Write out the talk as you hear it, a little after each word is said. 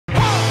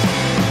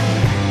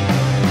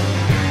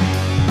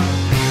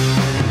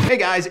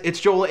guys, it's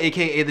Joel,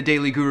 aka The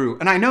Daily Guru,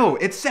 and I know,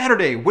 it's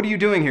Saturday, what are you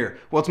doing here?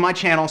 Well, it's my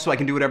channel, so I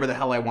can do whatever the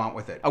hell I want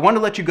with it. I wanted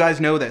to let you guys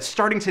know that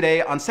starting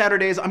today, on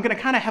Saturdays, I'm gonna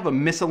kinda have a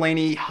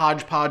miscellany,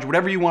 hodgepodge,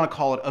 whatever you wanna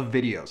call it, of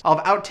videos. I'll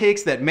have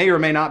outtakes that may or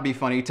may not be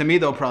funny. To me,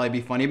 they'll probably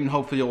be funny, and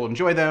hopefully you'll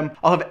enjoy them.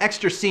 I'll have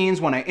extra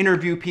scenes when I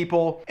interview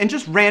people, and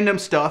just random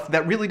stuff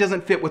that really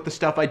doesn't fit with the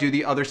stuff I do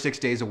the other 6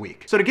 days a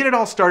week. So to get it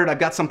all started, I've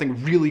got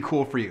something really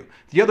cool for you.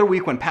 The other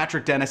week when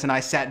Patrick Dennis and I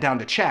sat down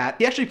to chat,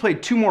 he actually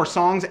played 2 more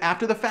songs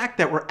after the fact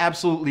that were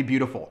absolutely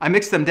beautiful. I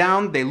mixed them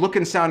down, they look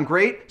and sound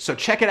great, so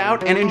check it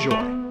out and enjoy.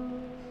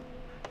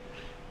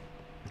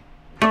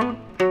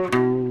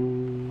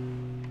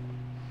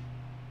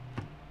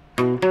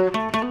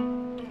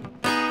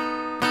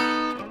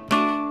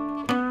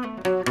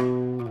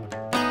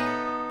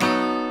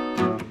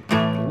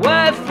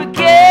 Why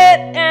forget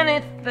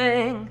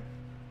anything?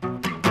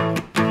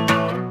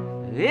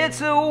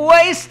 It's a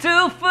waste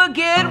to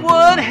forget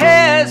what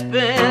has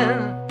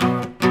been.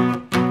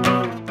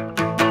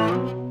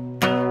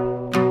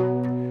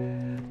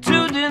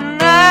 To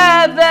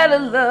deny that a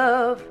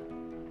love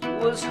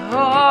was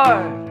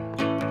hard,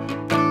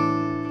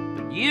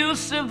 but you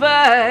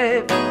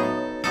survived.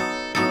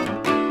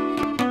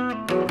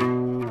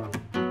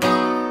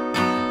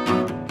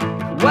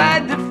 Why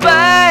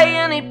defy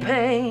any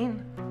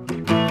pain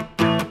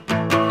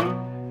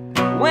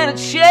when it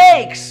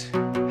shakes?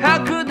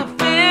 How could the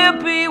fear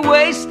be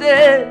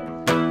wasted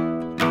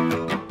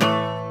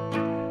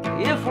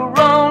if we're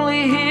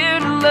only here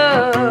to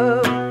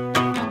love?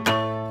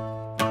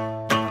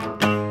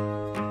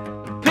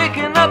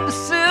 Picking up the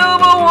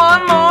silver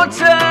one more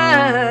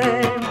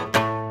time,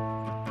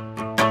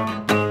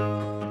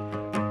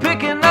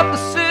 picking up the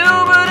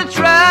silver to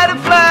try to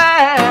fly.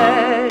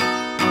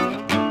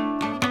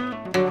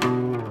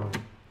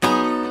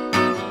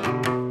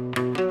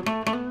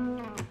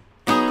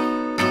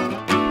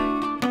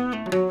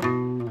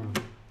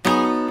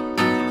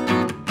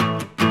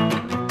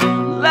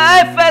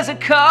 Life as a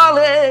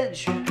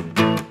college,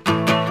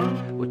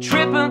 we're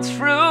tripping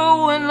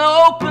through an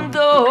open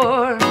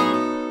door.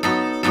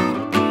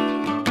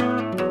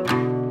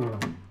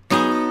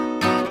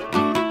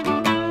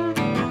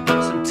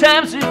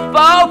 Sometimes we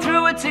fall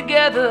through it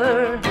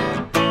together,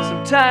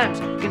 sometimes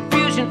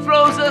confusion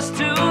throws us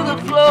to the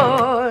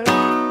floor.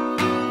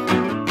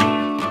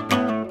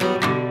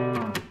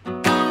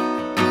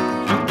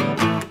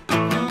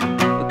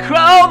 We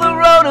crawl the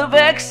road of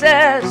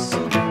excess,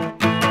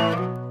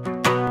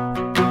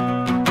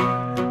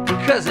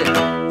 'cause it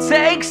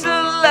takes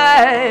a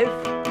life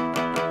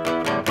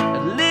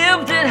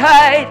lived at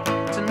height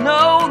to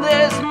know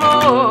there's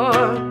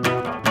more.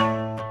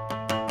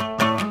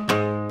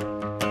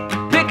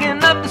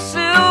 Picking up the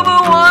silver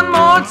one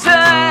more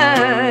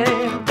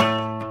time,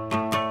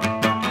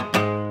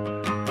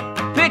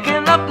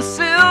 picking up the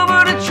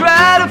silver to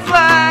try to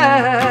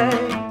fly,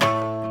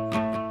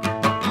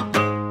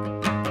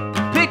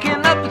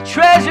 picking up the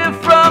treasure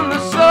from the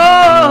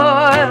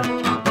soil,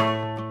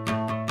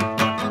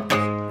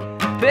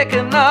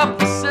 picking up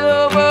the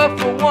silver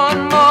for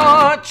one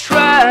more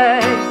try.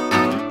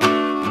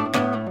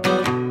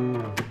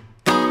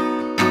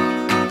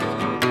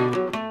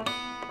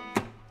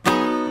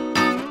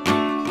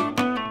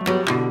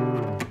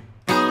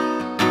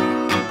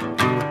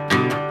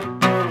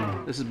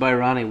 This is by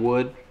Ronnie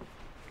Wood.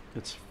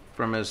 It's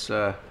from his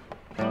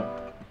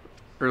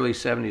early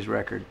 70s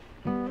record,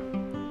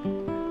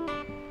 and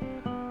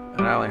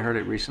I only heard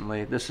it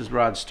recently. This is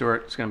Rod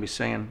Stewart. It's going to be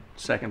singing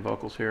second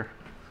vocals here.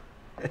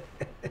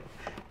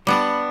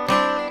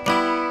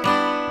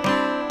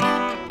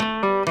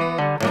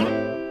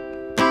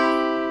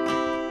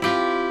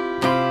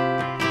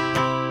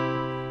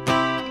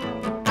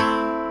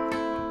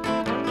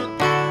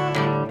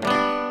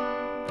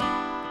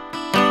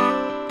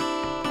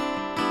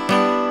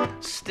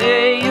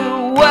 Stay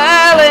a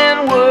while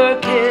and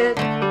work it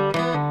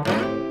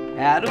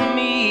out of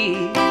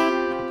me.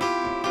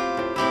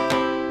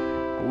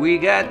 We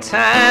got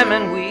time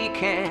and we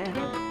can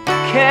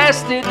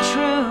cast it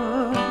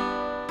true.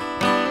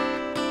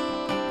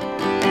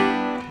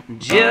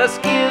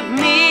 Just give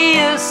me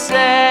a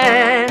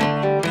sign,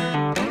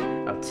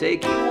 I'll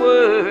take your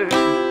word.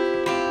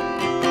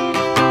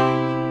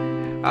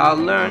 I'll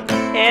learn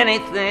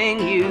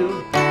anything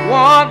you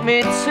want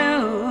me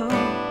to.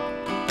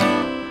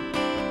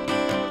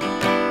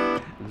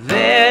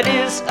 That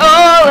is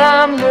all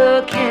I'm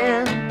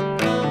looking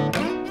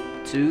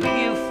to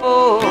you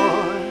for.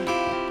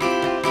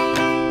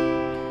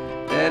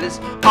 That is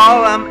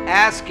all I'm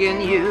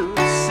asking you,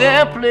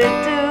 simply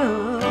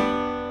do.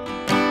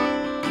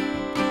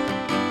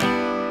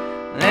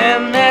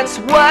 And that's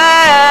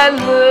why I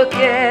look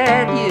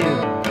at you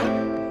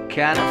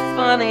kinda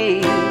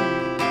funny.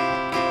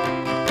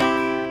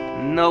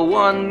 No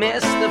one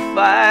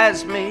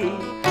mystifies me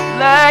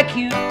like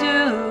you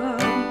do.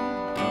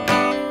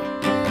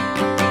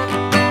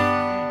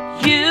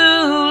 You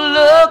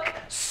look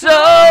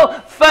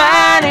so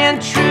fine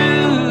and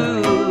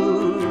true.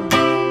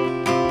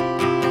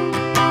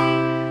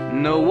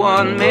 No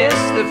one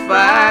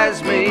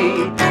mystifies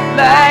me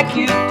like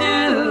you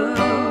do.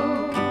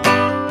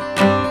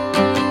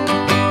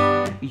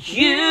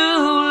 You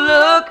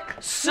look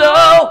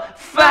so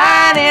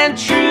fine and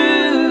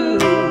true.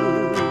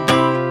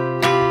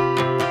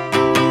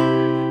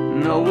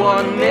 No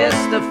one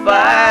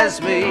mystifies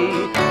me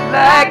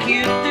like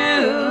you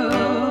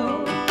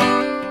do.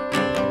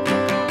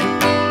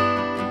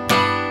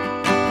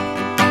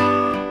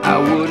 I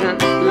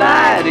wouldn't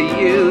lie to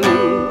you.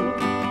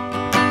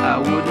 I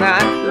would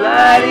not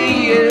lie to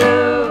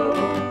you.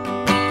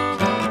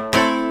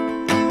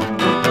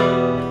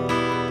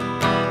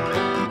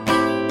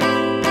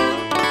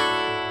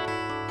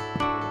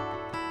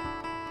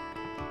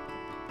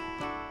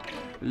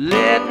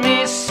 Let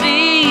me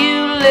see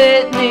you,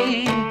 let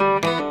me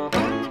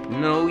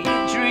know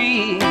your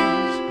dreams.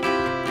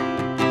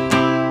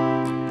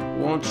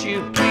 Won't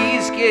you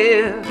please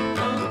get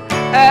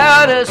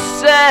out of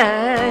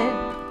sight?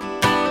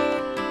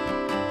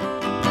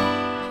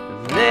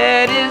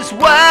 That is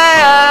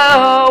why I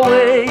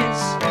always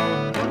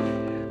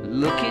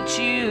look at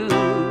you,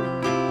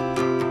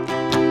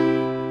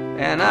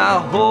 and I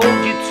hold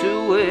you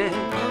to it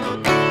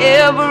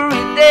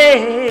every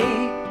day.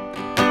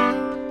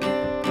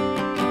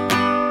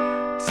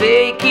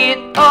 Take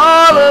it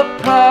all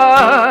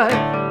apart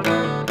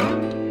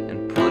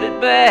and put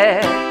it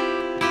back.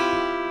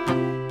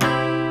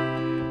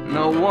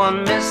 No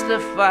one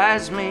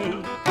mystifies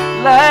me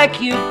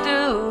like you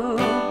do.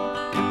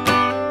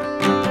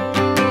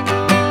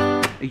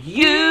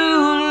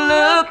 You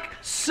look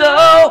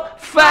so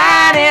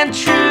fine and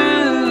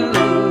true.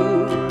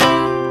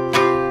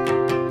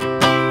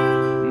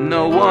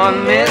 No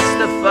one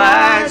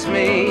mystifies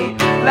me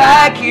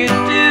like you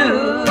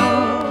do.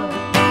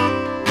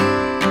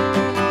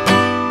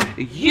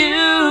 You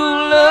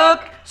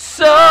look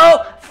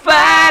so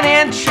fine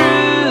and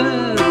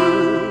true.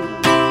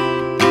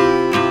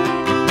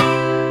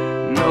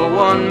 No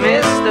one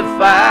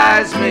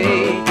mystifies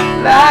me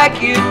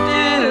like you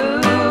do.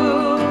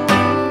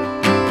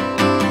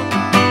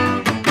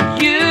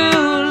 You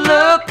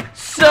look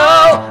so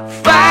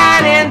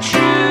fine and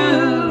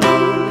true.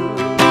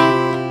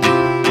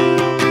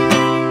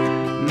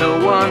 No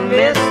one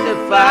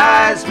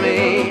mystifies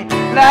me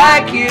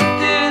like you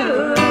do.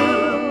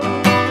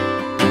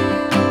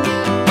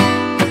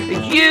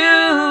 You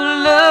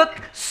look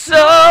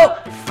so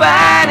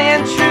fine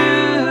and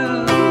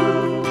true.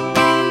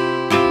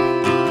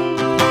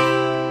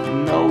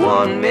 No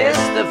one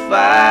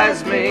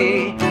mystifies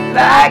me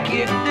like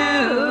you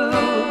do.